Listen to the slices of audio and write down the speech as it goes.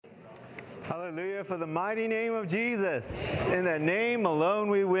Hallelujah for the mighty name of Jesus. In that name alone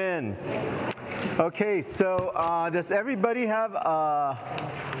we win. Okay, so does everybody have a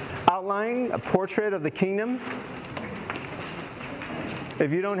outline, a portrait of the kingdom?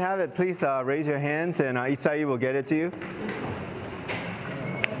 If you don't have it, please raise your hands and Isai will get it to you.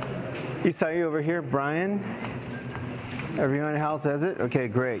 Isai over here, Brian. Everyone else has it? Okay,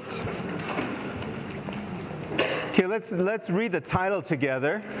 great. Okay, let's read the title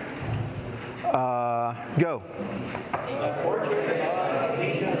together. Go.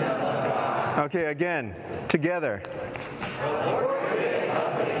 Okay, again, together.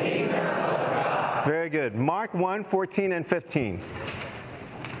 Very good. Mark 1, 14 and 15.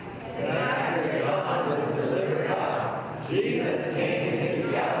 Jesus came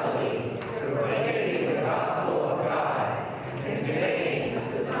into Galilee, proclaiming the gospel of God, and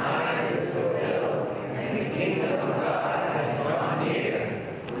saying, the time is fulfilled, and the kingdom of God has drawn near.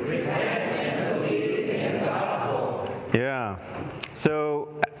 Repent and believe in the gospel. Yeah.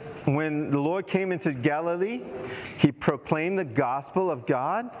 So when the Lord came into Galilee, he proclaimed the gospel of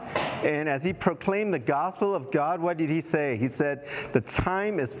God. And as he proclaimed the gospel of God, what did he say? He said, the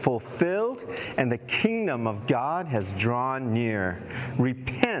time is fulfilled and the kingdom of God has drawn near.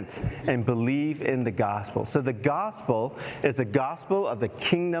 Repent and believe in the gospel. So the gospel is the gospel of the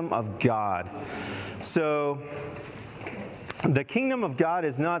kingdom of God. So the kingdom of God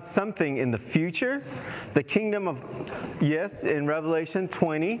is not something in the future. The kingdom of, yes, in Revelation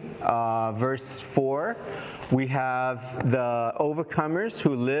 20, verse 4, we have the overcomers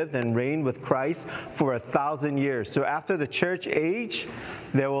who lived and reigned with Christ for 1,000 years. So after the church age,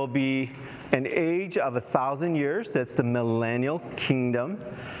 there will be an age of 1,000 years. That's the millennial kingdom.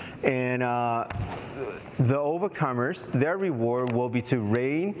 And the overcomers, their reward will be to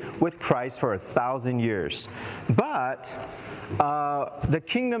reign with Christ for 1,000 years. But the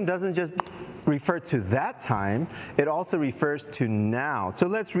kingdom doesn't just refer to that time, it also refers to now. So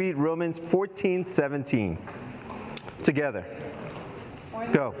let's read Romans 14:17 together.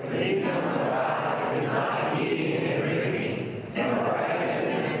 Go. The kingdom of God is not eating and drinking, but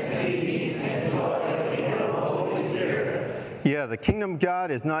righteousness and peace and joy in the Holy Spirit. Yeah, the kingdom of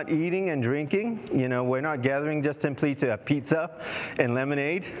God is not eating and drinking. You know, we're not gathering just simply to have pizza and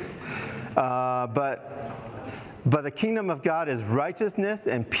lemonade, but the kingdom of God is righteousness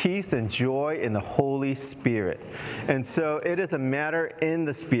and peace and joy in the Holy Spirit. And so it is a matter in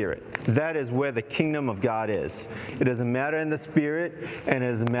the Spirit. That is where the kingdom of God is. It is a matter in the Spirit, and it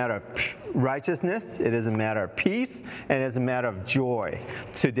is a matter of righteousness, it is a matter of peace, and it is a matter of joy.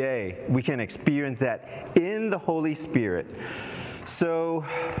 Today, we can experience that in the Holy Spirit. So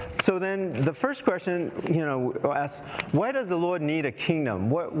then the first question, asks, why does the Lord need a kingdom?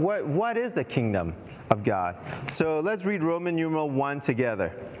 What is the kingdom of God? So let's read Roman numeral 1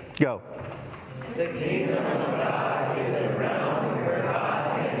 together. Go. The kingdom of God is a realm where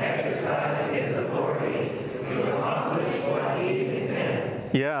God can exercise his authority to accomplish what he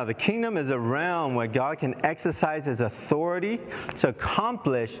intends. Yeah, the kingdom is a realm where God can exercise his authority to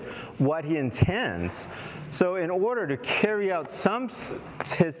accomplish what he intends. So in order to carry out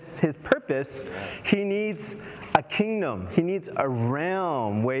his purpose, he needs a kingdom. He needs a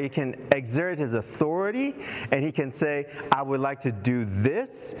realm where he can exert his authority and he can say, I would like to do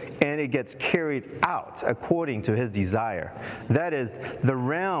this, and it gets carried out according to his desire. That is the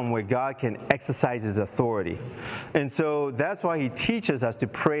realm where God can exercise his authority. And so that's why he teaches us to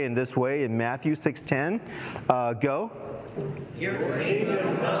pray in this way in Matthew 6:10. Go. Your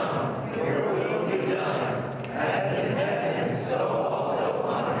kingdom come, your will be done, as in heaven, so also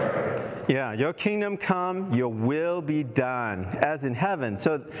on earth. Yeah, your kingdom come, your will be done, as in heaven.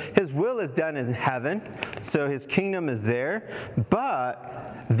 So his will is done in heaven, so his kingdom is there.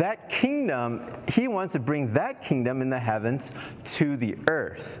 But that kingdom, he wants to bring that kingdom in the heavens to the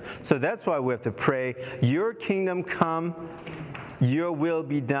earth. So that's why we have to pray, your kingdom come, your will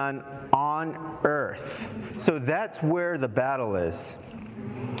be done on earth. So that's where the battle is.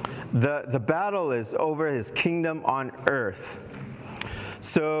 The battle is over his kingdom on earth.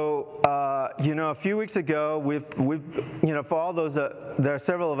 So, a few weeks ago, we've for all those, there are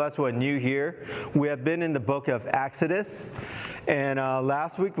several of us who are new here, we have been in the book of Exodus. And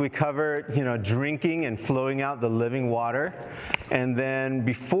last week we covered, drinking and flowing out the living water. And then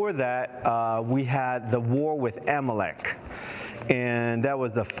before that, we had the war with Amalek. And that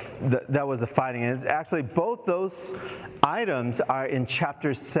was the fighting. And it's actually both those items are in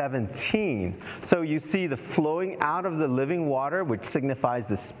chapter 17. So you see the flowing out of the living water, which signifies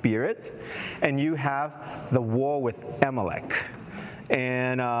the Spirit, and you have the war with Amalek.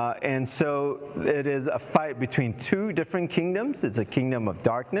 And so it is a fight between two different kingdoms. It's a kingdom of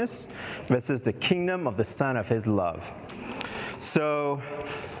darkness versus the kingdom of the Son of His love. So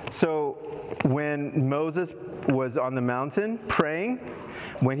when Moses was on the mountain praying,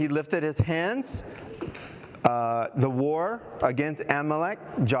 when he lifted his hands, the war against Amalek,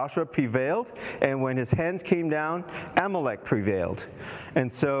 Joshua prevailed, and when his hands came down, Amalek prevailed.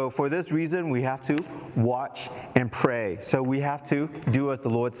 And so for this reason, we have to watch and pray. So we have to do as the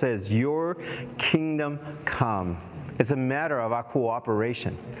Lord says, your kingdom come. It's a matter of our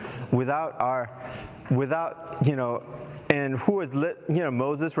cooperation. And who was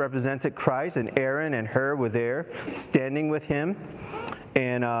Moses represented Christ, and Aaron and Hur were there standing with him.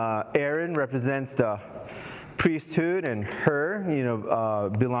 And Aaron represents the priesthood, and Hur,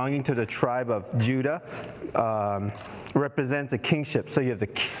 belonging to the tribe of Judah, represents the kingship. So you have the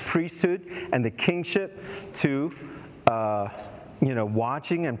priesthood and the kingship to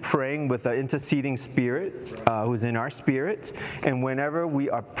watching and praying with the interceding spirit who's in our spirit. And whenever we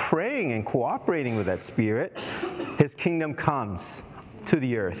are praying and cooperating with that spirit, His kingdom comes to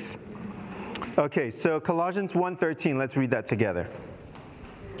the earth. Okay, so Colossians 1:13, let's read that together.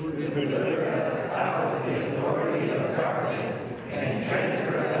 Who delivered us out of the authority of darkness and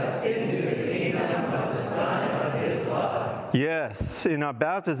transferred us into the kingdom of the Son of His love. Yes, in our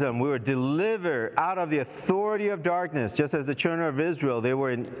baptism, we were delivered out of the authority of darkness, just as the children of Israel, they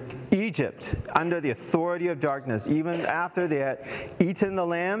were in Egypt under the authority of darkness. Even after they had eaten the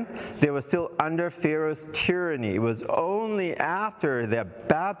lamb, they were still under Pharaoh's tyranny. It was only after their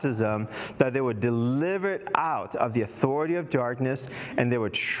baptism that they were delivered out of the authority of darkness, and they were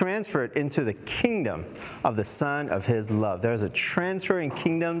transferred into the kingdom of the Son of His love. There's a transfer in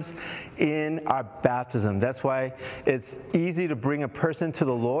kingdoms in our baptism. That's why it's easy to bring a person to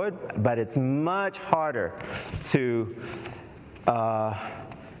the Lord, but it's much harder to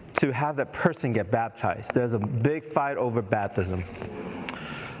have that person get baptized. There's a big fight over baptism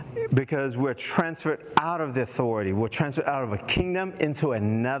because we're transferred out of the authority. We're transferred out of a kingdom into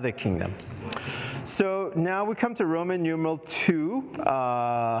another kingdom. So now we come to Roman numeral 2,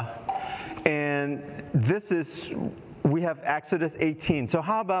 and this is, we have Exodus 18. So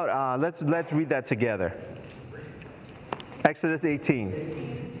how about let's read that together. Exodus 18.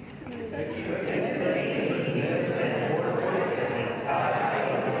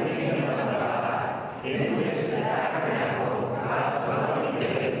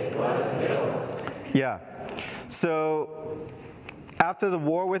 Yeah. So after the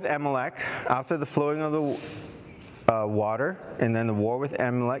war with Amalek, after the flowing of the water, and then the war with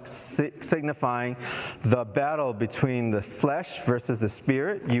Amalek, signifying the battle between the flesh versus the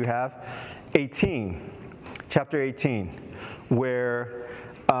spirit, you have chapter 18, where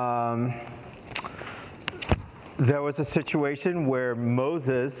there was a situation where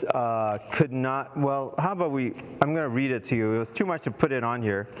Moses could not, I'm going to read it to you. It was too much to put it on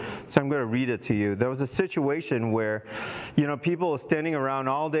here, so I'm going to read it to you. There was a situation where, people were standing around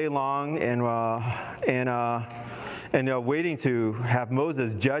all day long and they're waiting to have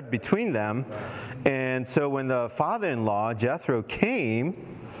Moses judge between them. And so when the father-in-law, Jethro, came,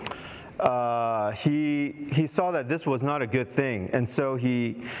 he saw that this was not a good thing, and so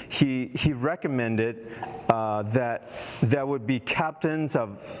he recommended that there would be captains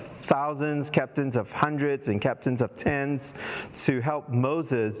of thousands, captains of hundreds, and captains of tens to help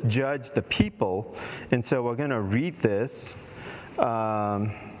Moses judge the people. And so we're going to read this.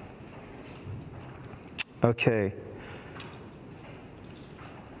 Okay.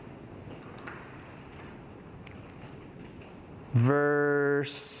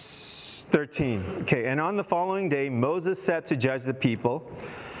 Verse 13. Okay, and on the following day, Moses sat to judge the people.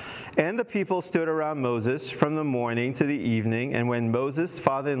 And the people stood around Moses from the morning to the evening. And when Moses'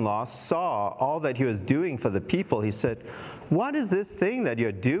 father-in-law saw all that he was doing for the people, he said, "What is this thing that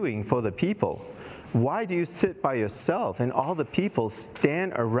you're doing for the people? Why do you sit by yourself and all the people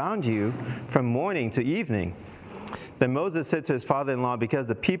stand around you from morning to evening?" Then Moses said to his father-in-law, "Because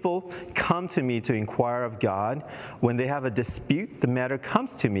the people come to me to inquire of God. When they have a dispute, the matter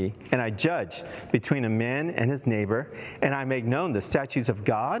comes to me, and I judge between a man and his neighbor, and I make known the statutes of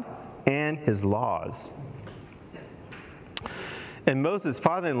God and His laws." And Moses'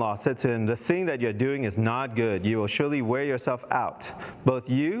 father-in-law said to him, "The thing that you're doing is not good. You will surely wear yourself out, both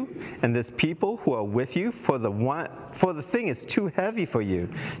you and this people who are with you, for the thing is too heavy for you.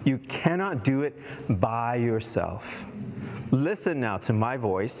 You cannot do it by yourself." Listen now to my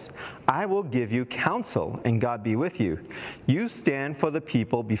voice. I will give you counsel, and God be with you. You stand for the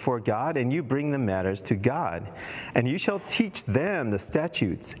people before God, and you bring the matters to God. And you shall teach them the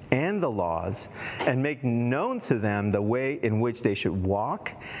statutes and the laws, and make known to them the way in which they should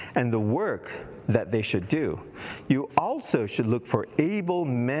walk, and the work that they should do. You also should look for able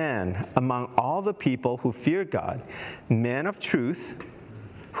men among all the people who fear God, men of truth,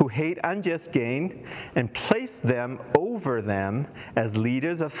 who hate unjust gain, and place them over them as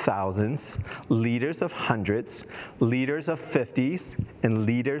leaders of thousands, leaders of hundreds, leaders of 50s, and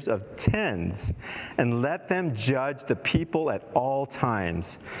leaders of 10s. And let them judge the people at all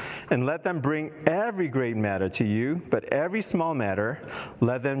times. And let them bring every great matter to you, but every small matter,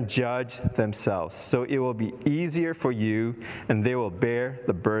 let them judge themselves. So it will be easier for you, and they will bear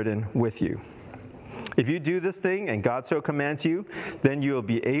the burden with you. If you do this thing, and God so commands you, then you will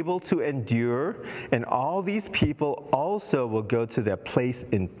be able to endure, and all these people also will go to their place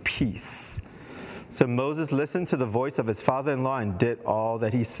in peace. So Moses listened to the voice of his father-in-law and did all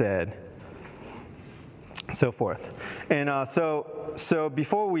that he said. So forth. And so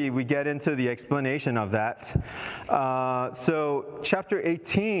before we get into the explanation of that, so chapter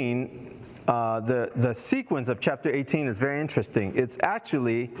 18, the sequence of chapter 18 is very interesting. It's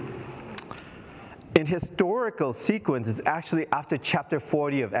actually, in historical sequence, it's actually after chapter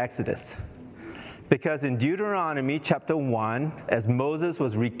 40 of Exodus. Because in Deuteronomy chapter 1, as Moses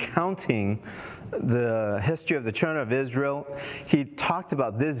was recounting the history of the children of Israel, he talked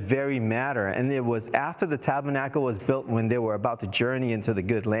about this very matter. And it was after the tabernacle was built, when they were about to journey into the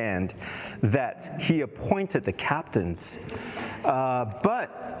good land, that he appointed the captains.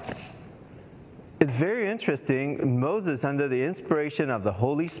 But it's very interesting. Moses, under the inspiration of the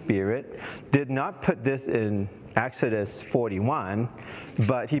Holy Spirit, did not put this in Exodus 41,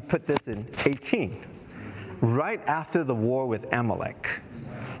 but he put this in 18, right after the war with Amalek.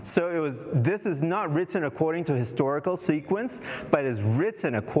 So this is not written according to historical sequence, but is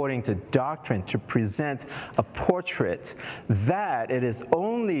written according to doctrine to present a portrait that it is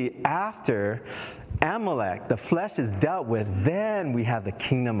only after Amalek, the flesh, is dealt with, then we have the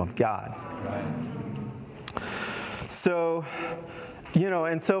kingdom of God. Right. So,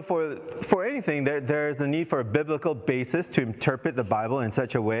 and so for anything, there's a need for a biblical basis to interpret the Bible in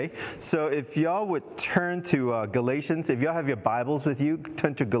such a way. So if y'all would turn to Galatians, if y'all have your Bibles with you,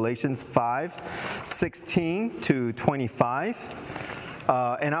 turn to Galatians 5:16 to 25,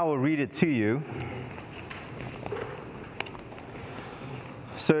 and I will read it to you.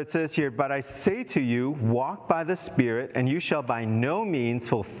 So it says here, "But I say to you, walk by the Spirit, and you shall by no means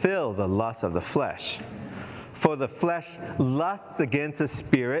fulfill the lust of the flesh. For the flesh lusts against the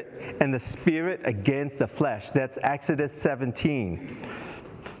Spirit, and the Spirit against the flesh." That's Exodus 17.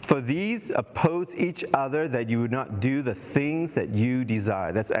 "For these oppose each other, that you would not do the things that you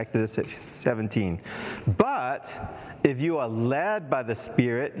desire." That's Exodus 17. "But if you are led by the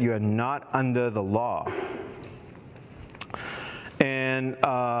Spirit, you are not under the law."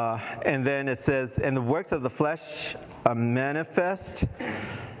 And then it says, "And the works of the flesh are manifest,"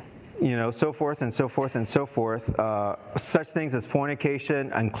 so forth and so forth and so forth. Such things as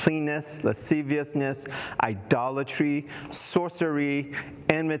fornication, uncleanness, lasciviousness, idolatry, sorcery,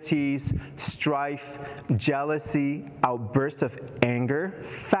 enmities, strife, jealousy, outbursts of anger,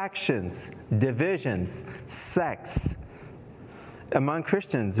 factions, divisions, sects. Among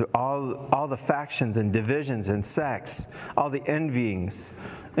Christians, all the factions and divisions and sects, all the envyings,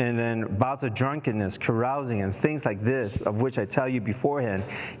 and then bouts of drunkenness, carousing, and things like this, of which I tell you beforehand,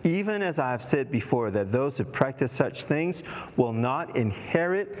 even as I have said before, that those who practice such things will not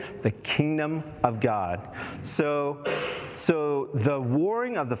inherit the kingdom of God. So the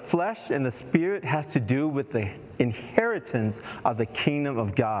warring of the flesh and the spirit has to do with the inheritance of the kingdom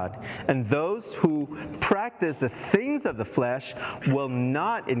of God. And those who practice the things of the flesh will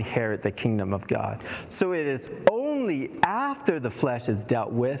not inherit the kingdom of God. So it is only after the flesh is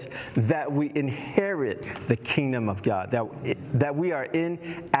dealt with that we inherit the kingdom of God, that we are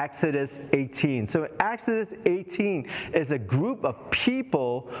in Exodus 18. So Exodus 18 is a group of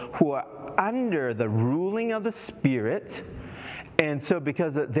people who are under the ruling of the Spirit. And so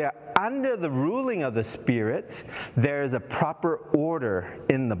because they're under the ruling of the Spirit, there is a proper order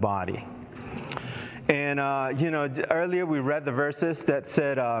in the body. And, earlier we read the verses that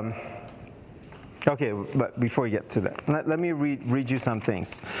said, okay, but before we get to that, let me read you some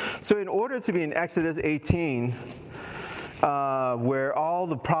things. So in order to be in Exodus 18, where all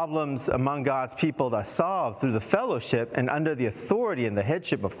the problems among God's people are solved through the fellowship and under the authority and the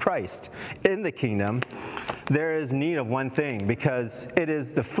headship of Christ in the kingdom, there is need of one thing, because it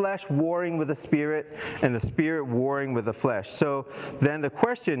is the flesh warring with the spirit and the spirit warring with the flesh. So then the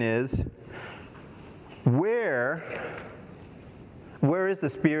question is, where is the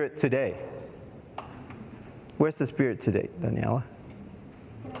spirit today? Where's the spirit today, Daniela?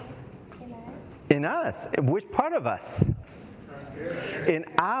 In us. Which part of us? In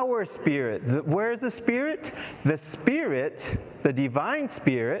our spirit. Where is the spirit? The spirit, the divine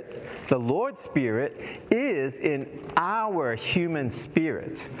spirit, the Lord's spirit, is in our human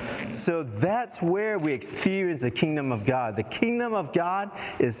spirit. So that's where we experience the kingdom of God. The kingdom of God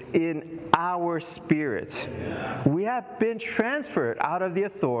is in our spirit. We have been transferred out of the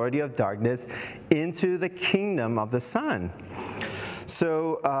authority of darkness into the kingdom of the Son.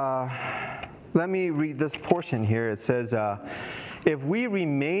 So let me read this portion here. It says, if we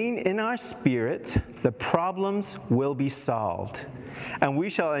remain in our spirit, the problems will be solved, and we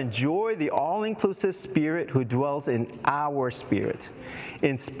shall enjoy the all-inclusive spirit who dwells in our spirit.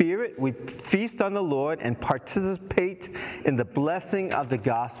 In spirit, we feast on the Lord and participate in the blessing of the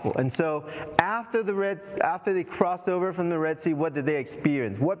gospel. And so after they crossed over from the Red Sea, what did they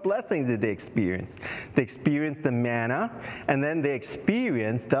experience? What blessings did they experience? They experienced the manna, and then they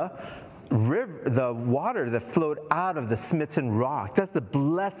experienced the water that flowed out of the smitten rock. That's the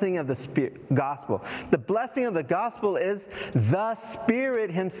blessing of the gospel. The blessing of the gospel is the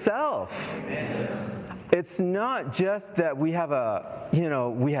Spirit Himself. Amen. It's not just that we have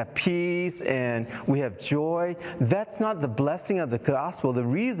we have peace and we have joy. That's not the blessing of the gospel. The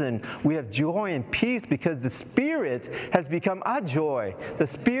reason we have joy and peace because the Spirit has become our joy. The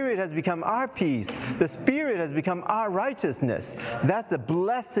Spirit has become our peace. The Spirit has become our righteousness. That's the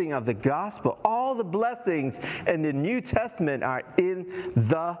blessing of the gospel. All the blessings in the New Testament are in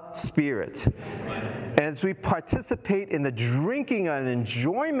the Spirit. As we participate in the drinking and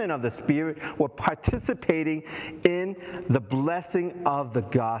enjoyment of the Spirit, we're participating in the blessing of the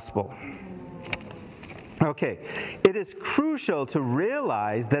gospel. Okay, it is crucial to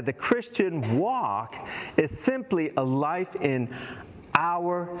realize that the Christian walk is simply a life in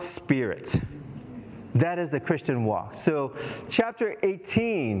our spirit. That is the Christian walk. So, chapter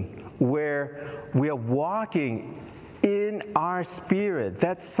 18, where we are walking in our spirit,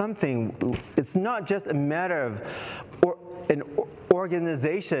 that's something, it's not just a matter of an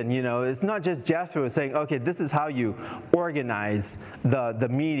organization, it's not just Jethro saying, okay, this is how you organize the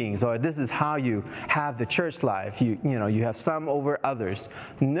meetings, or this is how you have the church life. You have some over others.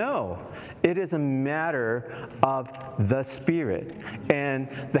 No, it is a matter of the Spirit. And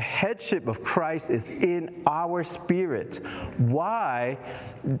the headship of Christ is in our spirit. Why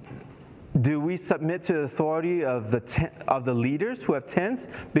do we submit to the authority of the leaders who have tents?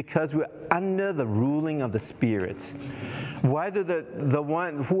 Because we're under the ruling of the Spirit. Why do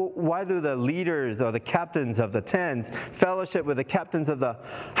the leaders or the captains of the tens fellowship with the captains of the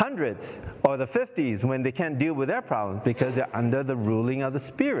hundreds or the 50s when they can't deal with their problems? Because they're under the ruling of the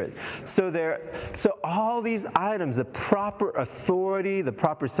Spirit. So all these items, the proper authority, the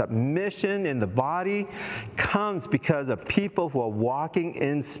proper submission in the body, comes because of people who are walking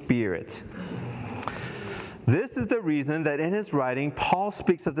in spirit. This is the reason that in his writing, Paul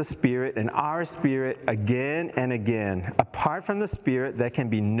speaks of the Spirit and our spirit again and again. Apart from the Spirit, there can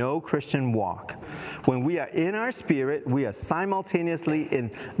be no Christian walk. When we are in our spirit, we are simultaneously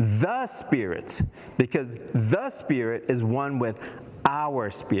in the Spirit, because the Spirit is one with our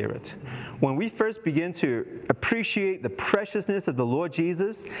spirit. When we first begin to appreciate the preciousness of the Lord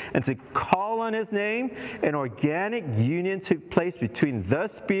Jesus and to call on His name, an organic union took place between the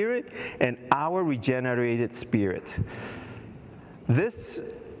Spirit and our regenerated spirit. This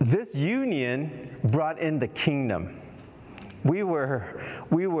union brought in the kingdom. We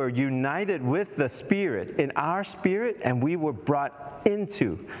were united with the Spirit in our spirit, and we were brought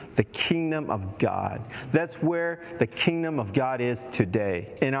into the kingdom of God. That's where the kingdom of God is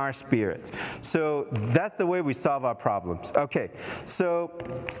today, in our spirits. So that's the way we solve our problems. Okay, so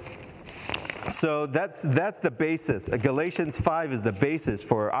that's the basis. Galatians 5 is the basis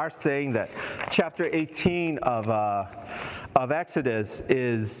for our saying that chapter 18 of Exodus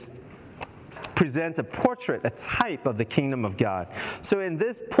presents a portrait, a type of the kingdom of God. So in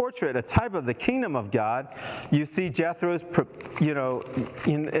this portrait, a type of the kingdom of God, you see Jethro's,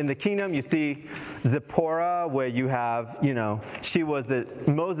 in the kingdom, you see Zipporah, where you have, she was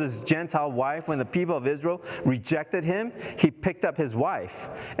Moses' Gentile wife. When the people of Israel rejected him, he picked up his wife.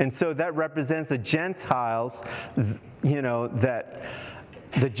 And so that represents the Gentiles, that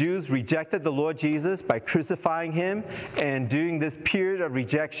The Jews rejected the Lord Jesus by crucifying him, and during this period of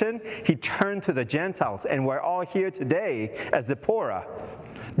rejection, he turned to the Gentiles, and we're all here today as Zipporah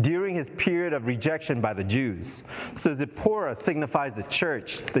during his period of rejection by the Jews. So Zipporah signifies the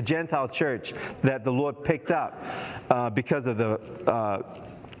church, the Gentile church that the Lord picked up because of the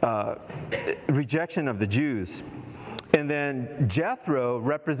rejection of the Jews. And then Jethro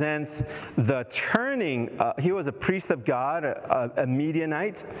represents the turning. He was a priest of God, a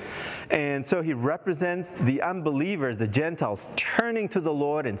Midianite. And so he represents the unbelievers, the Gentiles, turning to the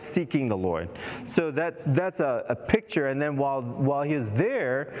Lord and seeking the Lord. So that's a picture. And then while he was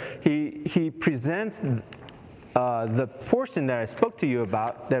there, he presents the portion that I spoke to you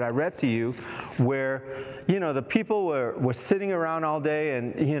about, that I read to you, where, the people were sitting around all day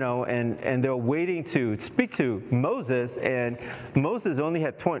and they were waiting to speak to Moses, and Moses only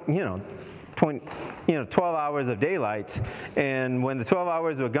had 12 hours of daylight. And when the 12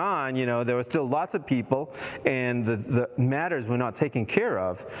 hours were gone, there were still lots of people, and the matters were not taken care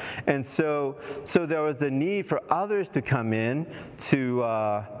of. And so there was the need for others to come in to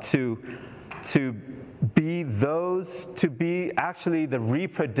be actually the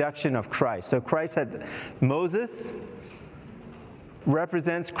reproduction of Christ. So Moses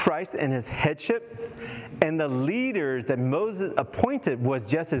represents Christ and his headship, and the leaders that Moses appointed was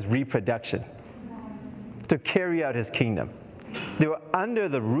just his reproduction to carry out his kingdom. They were under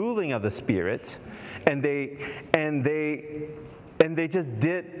the ruling of the Spirit, and they just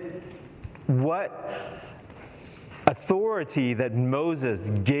did what authority that Moses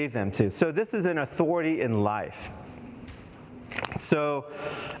gave them to. So this is an authority in life. So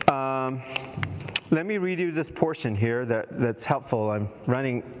let me read you this portion here that's helpful. I'm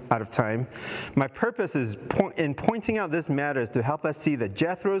running out of time. My purpose is in pointing out this matter is to help us see that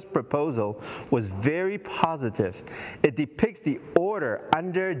Jethro's proposal was very positive. It depicts the order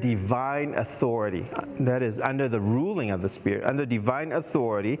under divine authority. That is, under the ruling of the Spirit, under divine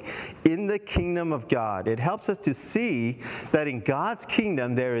authority in the kingdom of God. It helps us to see that in God's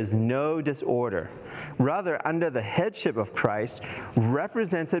kingdom there is no disorder. Rather, under the headship of Christ,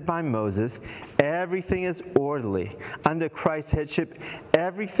 represented by Moses, everything is orderly. Under Christ's headship,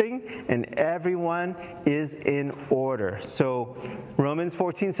 everything and everyone is in order. So Romans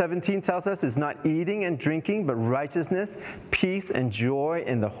 14:17 tells us it's not eating and drinking, but righteousness, peace, and joy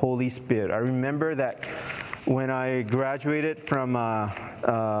in the Holy Spirit. I remember that when I graduated from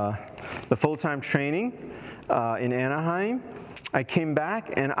the full-time training in Anaheim, I came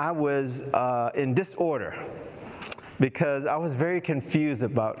back and I was in disorder, because I was very confused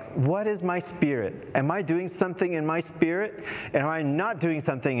about what is my spirit? Am I doing something in my spirit? Am I not doing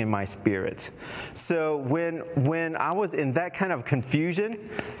something in my spirit? So when I was in that kind of confusion,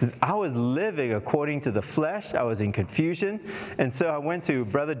 I was living according to the flesh. I was in confusion. And so I went to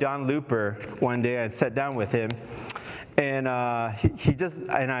Brother Don Looper one day. I sat down with him. And I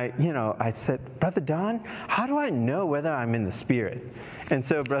said, Brother Don, how do I know whether I'm in the Spirit? And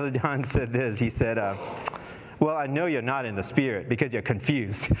so Brother Don said this. He said, well, I know you're not in the Spirit because you're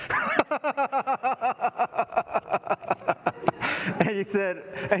confused. And he said,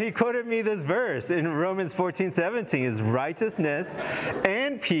 and he quoted me this verse in Romans 14:17, is righteousness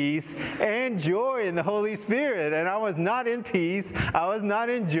and peace and joy in the Holy Spirit. And I was not in peace. I was not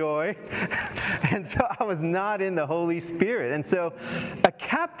in joy. And so I was not in the Holy Spirit. And so a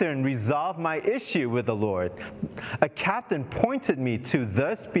captain resolved my issue with the Lord. A captain pointed me to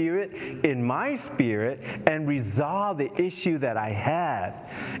the Spirit in my spirit and resolved the issue that I had.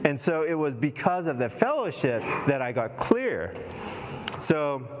 And so it was because of the fellowship that I got clear.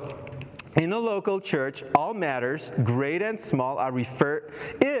 So in a local church, all matters, great and small, are referred.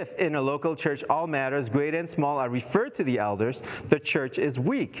 If in a local church all matters, great and small, are referred to the elders, the church is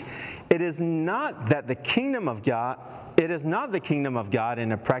weak. It is not the kingdom of God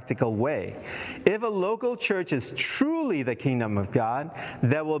in a practical way. If a local church is truly the kingdom of God,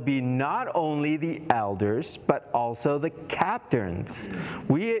 there will be not only the elders, but also the captains.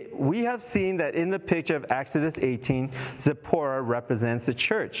 We have seen that in the picture of Exodus 18, Zipporah represents the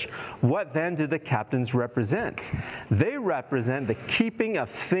church. What then do the captains represent? They represent the keeping of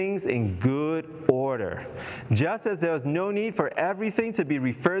things in good order. Just as there was no need for everything to be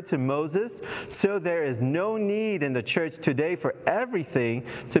referred to Moses, so there is no need in the church today for everything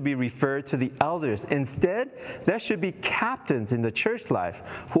to be referred to the elders. Instead, there should be captains in the church life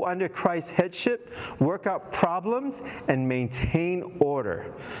who, under Christ's headship, work out problems and maintain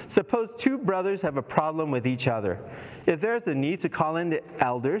order. Suppose two brothers have a problem with each other. If there's a need to call in the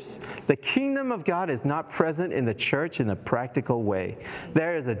elders, the kingdom of God is not present in the church in a practical way.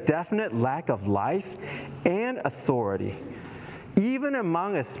 There is a definite lack of life and authority. Even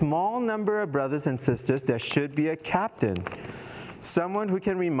among a small number of brothers and sisters, there should be a captain, someone who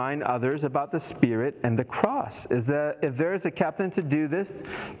can remind others about the Spirit and the cross. If there is a captain to do this,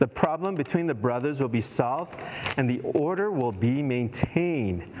 the problem between the brothers will be solved and the order will be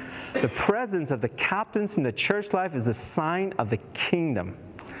maintained. The presence of the captains in the church life is a sign of the kingdom.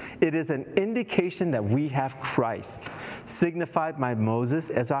 It is an indication that we have Christ, signified by Moses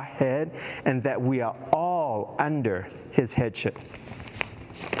as our head, and that we are all under his headship.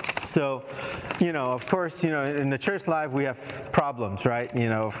 So, of course, in the church life we have problems, right?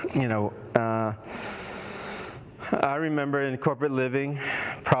 I remember in corporate living,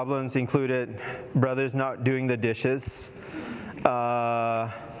 problems included brothers not doing the dishes,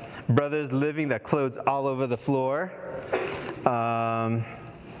 brothers leaving their clothes all over the floor.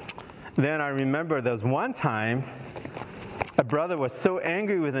 Then I remember there was one time a brother was so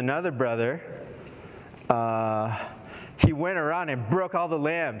angry with another brother, he went around and broke all the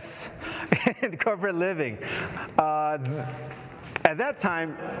lamps in corporate living. At that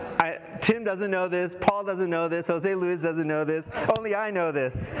time, Tim doesn't know this, Paul doesn't know this, Jose Luis doesn't know this, only I know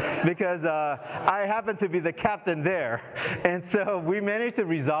this because I happen to be the captain there. And so we managed to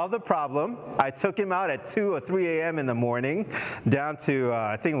resolve the problem. I took him out at 2 or 3 a.m. in the morning down to,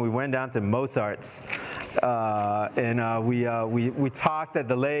 I think we went down to Mozart's. We talked at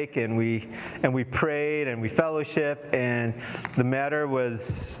the lake and we prayed and we fellowshiped, and the matter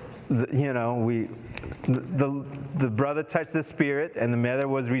was, the brother touched the Spirit, and the matter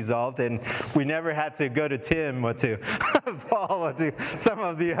was resolved, and we never had to go to Tim or to Paul or to some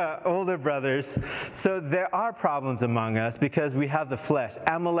of the older brothers. So there are problems among us because we have the flesh.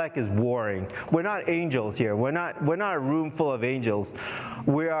 Amalek is warring. We're not angels here. We're not a room full of angels.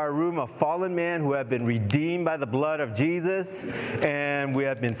 We are a room of fallen men who have been redeemed by the blood of Jesus, and we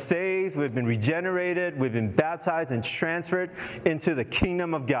have been saved, we've been regenerated, we've been baptized and transferred into the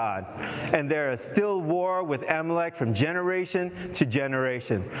kingdom of God. And there is still war with Amalek from generation to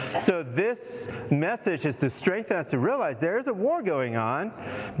generation. So this message is to strengthen us to realize there is a war going on,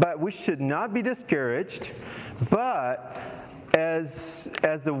 but we should not be discouraged. But as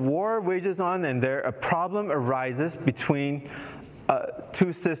the war wages on and a problem arises between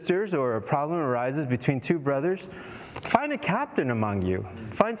two sisters, or a problem arises between two brothers, find a captain among you.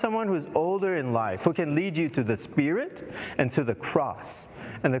 Find someone who's older in life, who can lead you to the Spirit and to the cross.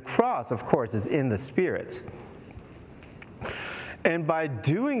 And the cross, of course, is in the Spirit. And by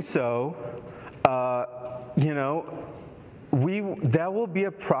doing so, there will be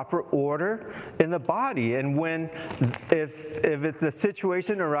a proper order in the body. And if it's a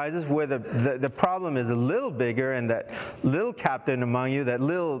situation arises where the problem is a little bigger, and that little captain among you, that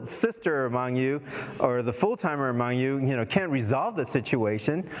little sister among you, or the full-timer among you, can't resolve the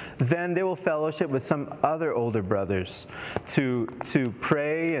situation, then they will fellowship with some other older brothers to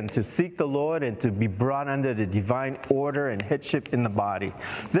pray and to seek the Lord and to be brought under the divine order and headship in the body.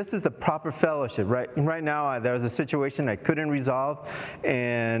 This is the proper fellowship. Right now, there was a situation I couldn't resolve,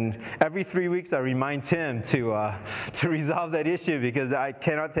 and every 3 weeks I remind Tim to resolve that issue because I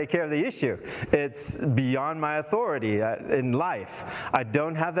cannot take care of the issue. It's beyond my authority in life. I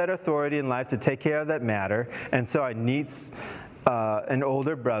don't have that authority in life to take care of that matter, and so I need an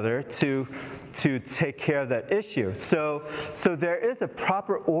older brother to take care of that issue. So there is a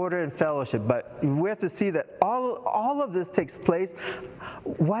proper order and fellowship, but we have to see that all of this takes place.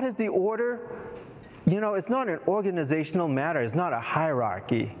 What is the order? It's not an organizational matter. It's not a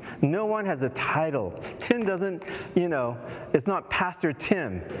hierarchy. No one has a title. Tim doesn't, it's not Pastor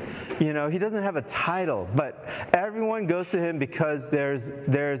Tim. He doesn't have a title, but everyone goes to him because there's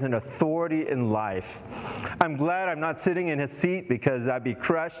an authority in life. I'm glad I'm not sitting in his seat because I'd be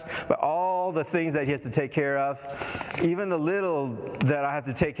crushed by all the things that he has to take care of. Even the little that I have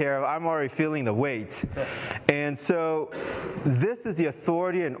to take care of, I'm already feeling the weight. And so this is the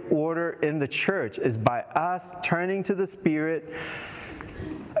authority and order in the church, is by us turning to the Spirit,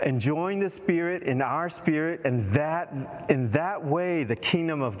 enjoying the Spirit in our spirit, and in that way the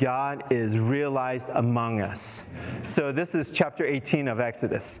kingdom of God is realized among us. So this is chapter 18 of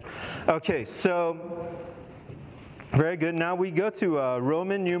Exodus. Okay, so very good. Now we go to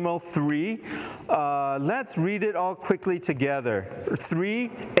Roman numeral 3. Let's read it all quickly together.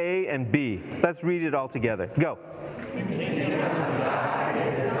 3A and B. Let's read it all together. Go. The kingdom of God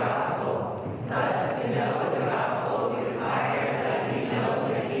is the gospel. Thus, to know the gospel requires that we know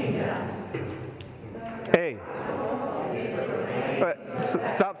the kingdom.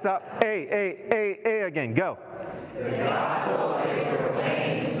 Stop. A again. Go. The gospel is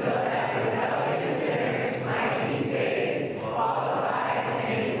proclaimed so that rebellious sinners might be saved, qualified,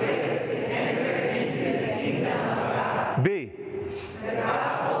 and equipped to enter into the kingdom of God. B.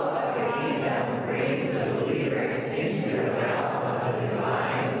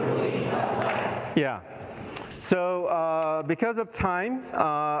 because of time,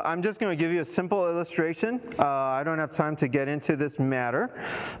 I'm just going to give you a simple illustration. I don't have time to get into this matter,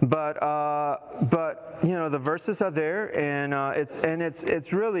 but the verses are there, and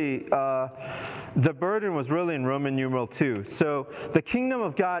it's really the burden was really in Roman numeral 2. So the kingdom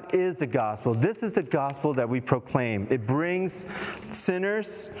of God is the gospel. This is the gospel that we proclaim. It brings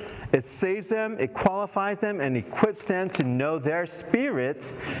sinners, it saves them, it qualifies them, and equips them to know their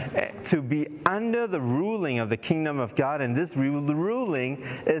spirit, to be under the ruling of the kingdom of God. And this ruling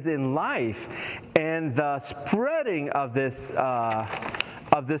is in life. And the spreading of this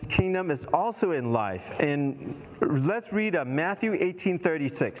kingdom is also in life. And let's read Matthew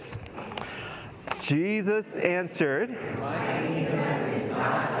 18:36. Jesus answered, "My kingdom is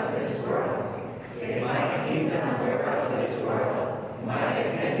not of this world. If my kingdom were of this world, my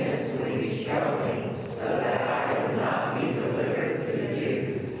attendants would be struggling so that I would not be delivered to the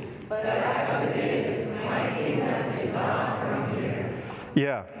Jews. But as it is, my kingdom is not from here."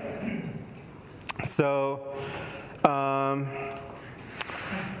 Yeah. So,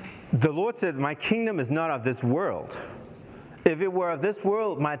 the Lord said, "My kingdom is not of this world." If it were of this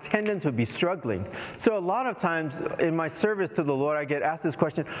world, my attendants would be struggling. So a lot of times in my service to the Lord, I get asked this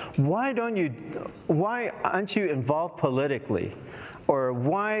question: why aren't you involved politically? Or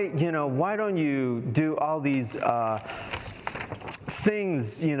why don't you do all these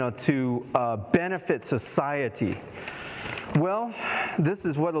things, to benefit society? Well, this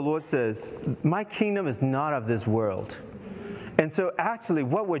is what the Lord says: my kingdom is not of this world. And so actually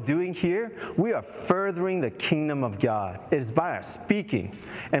what we're doing here, we are furthering the kingdom of God. It is by our speaking.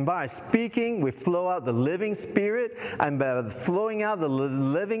 And by our speaking, we flow out the living Spirit. And by flowing out the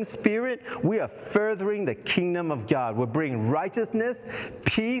living Spirit, we are furthering the kingdom of God. We're bringing righteousness,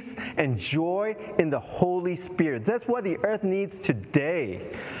 peace, and joy in the Holy Spirit. That's what the earth needs today.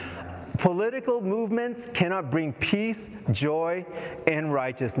 Political movements cannot bring peace, joy, and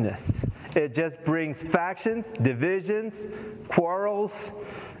righteousness. It just brings factions, divisions, quarrels.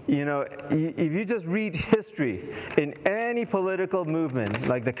 If you just read history in any political movement,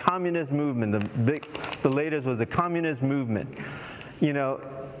 like the communist movement, the latest was the communist movement.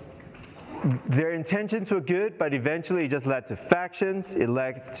 Their intentions were good, but eventually it just led to factions. It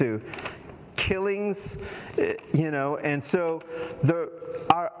led to killings, and so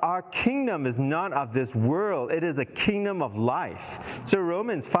our kingdom is not of this world. It is a kingdom of life. So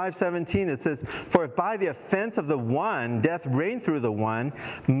Romans 5:17, it says, "For if by the offense of the one death reigned through the one,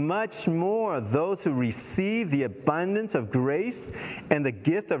 much more those who receive the abundance of grace and the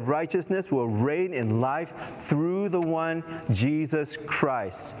gift of righteousness will reign in life through the one Jesus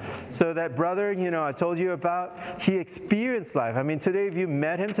Christ." So that brother, I told you about, he experienced life. I mean, today, if you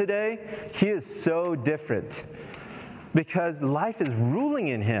met him today, he is so different because life is ruling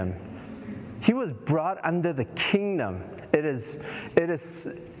in him. He was brought under the kingdom. It is,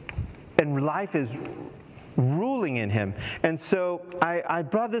 and life is ruling in him. And so I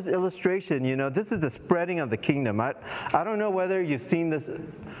brought this illustration. This is the spreading of the kingdom. I don't know whether you've seen this.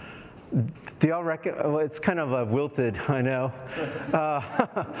 Do y'all reckon? Well, it's kind of wilted, I know.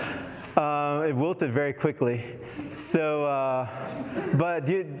 It wilted very quickly. So, but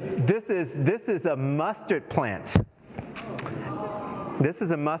this is a mustard plant. This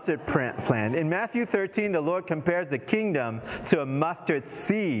is a mustard plant. In Matthew 13, the Lord compares the kingdom to a mustard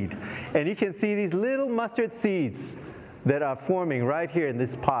seed. And you can see these little mustard seeds that are forming right here in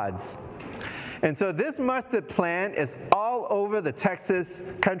these pods. And so this mustard plant is all over the Texas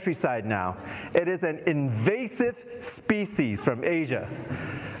countryside now. It is an invasive species from Asia.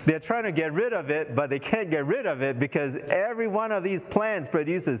 They're trying to get rid of it, but they can't get rid of it because every one of these plants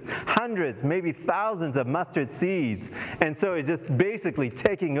produces hundreds, maybe thousands of mustard seeds. And so it's just basically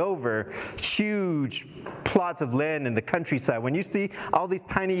taking over huge plots of land in the countryside. When you see all these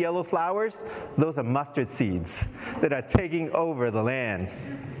tiny yellow flowers, those are mustard seeds that are taking over the land.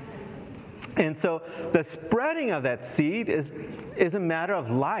 And so the spreading of that seed is a matter of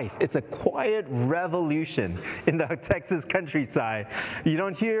life. It's a quiet revolution in the Texas countryside. You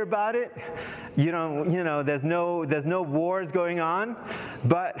don't hear about it. There's no wars going on,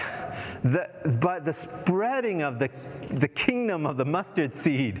 but the spreading of the kingdom of the mustard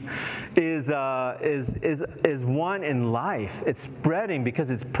seed is one in life. It's spreading because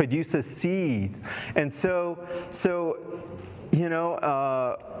it produces seed. And so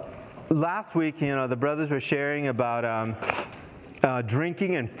last week, the brothers were sharing about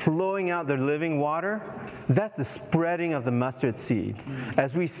drinking and flowing out their living water, that's the spreading of the mustard seed.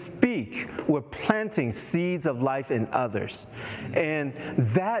 As we speak, we're planting seeds of life in others. And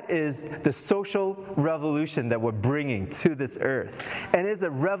that is the social revolution that we're bringing to this earth. And it's a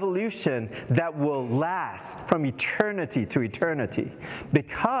revolution that will last from eternity to eternity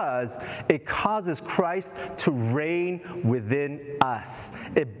because it causes Christ to reign within us.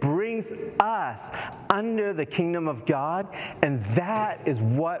 It brings us under the kingdom of God, and that is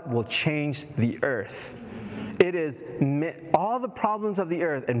what will change the earth. It is all the problems of the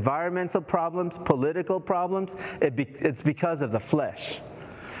earth, environmental problems, political problems, it's because of the flesh.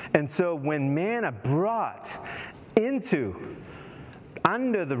 And so when man are brought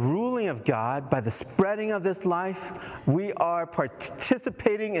under the ruling of God by the spreading of this life, we are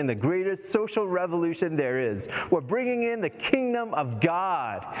participating in the greatest social revolution there is. We're bringing in the kingdom of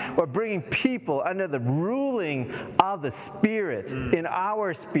God. We're bringing people under the ruling of the Spirit in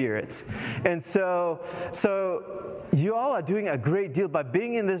our spirits. And so you all are doing a great deal. By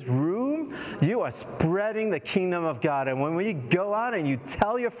being in this room, you are spreading the kingdom of God. And when you go out and you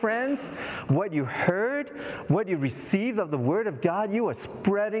tell your friends what you heard, what you received of the Word of God, you are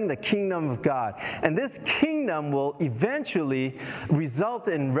spreading the kingdom of God. And this kingdom will eventually result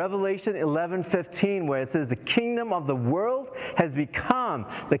in Revelation 11:15, where it says, the kingdom of the world has become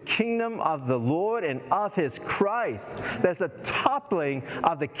the kingdom of the Lord and of His Christ. That's the toppling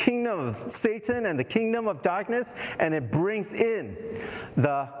of the kingdom of Satan and the kingdom of darkness, and it brings in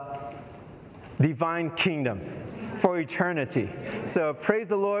the divine kingdom for eternity. So praise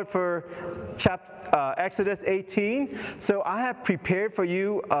the Lord for Exodus 18. So I have prepared for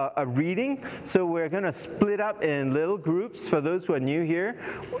you a reading. So we're going to split up in little groups. For those who are new here,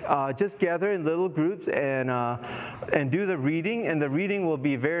 just gather in little groups and do the reading. And the reading will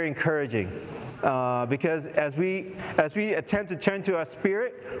be very encouraging. Because as we attempt to turn to our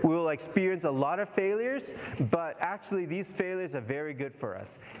spirit, we will experience a lot of failures. But actually, these failures are very good for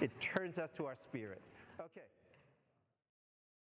us. It turns us to our spirit.